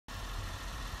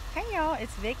Hey y'all,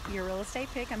 it's Vick, your real estate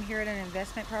pick. I'm here at an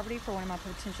investment property for one of my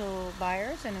potential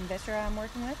buyers, an investor I'm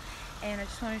working with, and I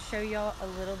just want to show y'all a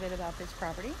little bit about this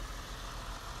property.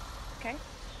 Okay,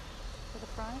 to the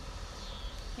front.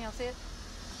 Can y'all see it?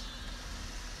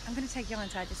 I'm going to take y'all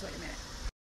inside, just wait a minute.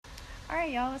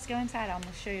 Alright y'all, let's go inside. I'm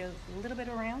going to show you a little bit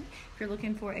around. If you're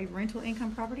looking for a rental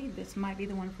income property, this might be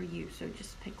the one for you. So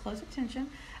just pay close attention.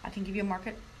 I can give you a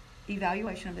market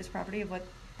evaluation of this property, of what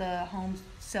the homes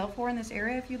sell for in this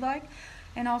area if you'd like,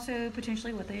 and also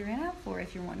potentially what they ran out for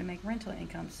if you're wanting to make rental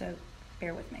income. So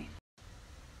bear with me.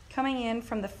 Coming in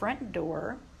from the front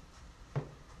door,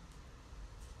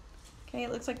 okay,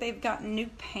 it looks like they've got new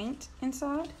paint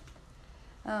inside.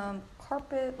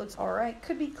 Carpet looks all right,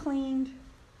 could be cleaned.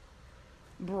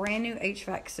 Brand new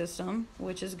HVAC system,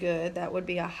 which is good. That would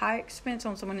be a high expense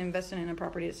on someone investing in a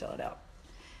property to sell it out.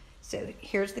 So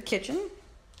here's the kitchen.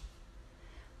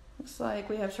 Looks like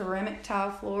we have ceramic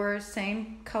tile floors,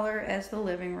 same color as the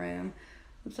living room.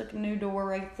 Looks like a new door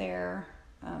right there.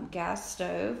 Gas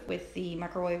stove with the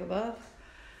microwave above.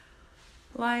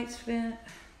 Lights, vent.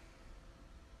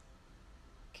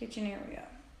 Kitchen area.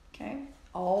 Okay.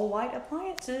 All white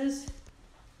appliances.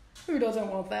 Who doesn't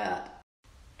want that?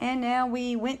 And now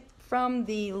we went from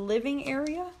the living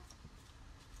area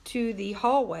to the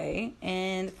hallway,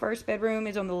 and the first bedroom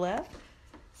is on the left.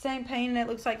 Same painting, it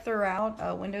looks like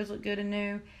throughout. Windows look good and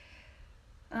new.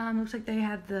 Looks like they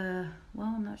had the, well,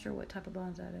 I'm not sure what type of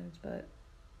bonds that is, but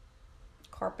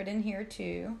carpet in here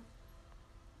too.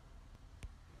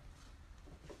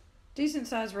 Decent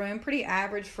sized room, pretty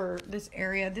average for this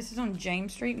area. This is on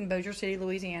James Street in Bossier City,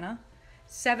 Louisiana.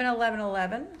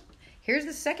 71111. Here's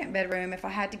the second bedroom. If I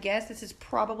had to guess, this is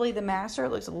probably the master. It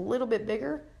looks a little bit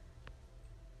bigger.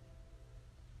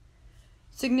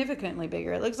 Significantly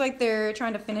bigger. It looks like they're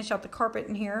trying to finish out the carpet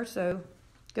in here, so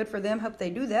good for them. Hope they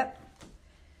do that.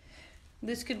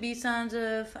 This could be signs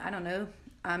of, I don't know,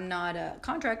 I'm not a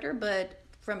contractor, but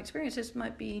from experience, this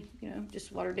might be,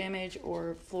 just water damage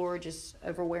or floor just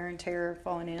over wear and tear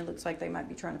falling in. It looks like they might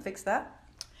be trying to fix that.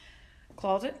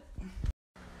 Closet.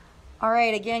 All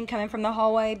right, again, coming from the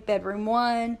hallway, bedroom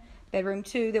 1, bedroom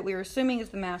 2 that we were assuming is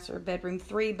the master, bedroom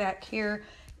 3 back here.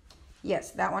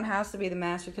 Yes, that one has to be the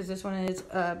master because this one is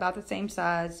about the same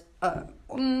size.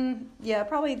 Yeah,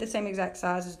 probably the same exact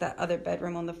size as that other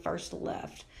bedroom on the first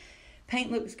left.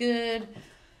 Paint looks good.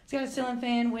 It's got a ceiling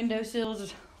fan. Window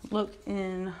sills look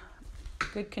in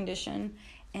good condition.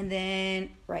 And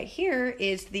then right here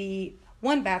is the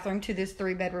 1 bathroom to this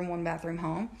 3-bedroom, 1-bathroom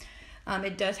home.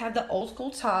 It does have the old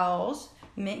school tiles,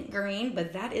 mint green,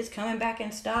 but that is coming back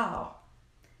in style.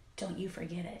 Don't you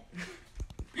forget it.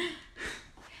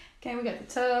 Okay, we got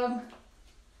the tub.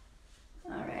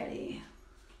 Alrighty.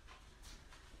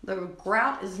 The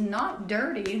grout is not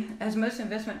dirty, as most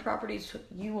investment properties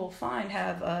you will find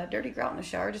have dirty grout in the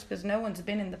shower just because no one's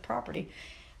been in the property.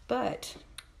 But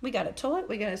we got a toilet,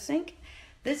 we got a sink.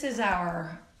 This is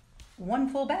our 1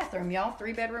 full bathroom, y'all.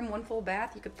 3-bedroom, 1 full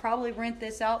bath. You could probably rent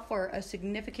this out for a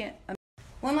significant amount.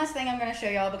 One last thing I'm going to show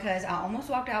y'all because I almost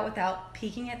walked out without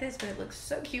peeking at this, but it looks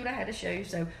so cute I had to show you.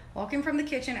 So walking from the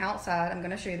kitchen outside, I'm going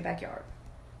to show you the backyard.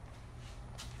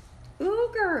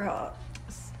 Ooh, girl.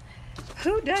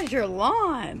 Who does your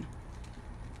lawn?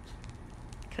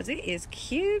 Because it is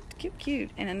cute, cute, cute.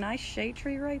 And a nice shade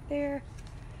tree right there.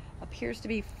 Appears to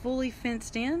be fully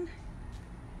fenced in.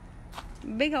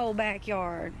 Big old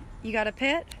backyard. You got a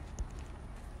pet?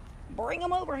 Bring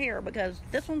them over here because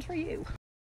this one's for you.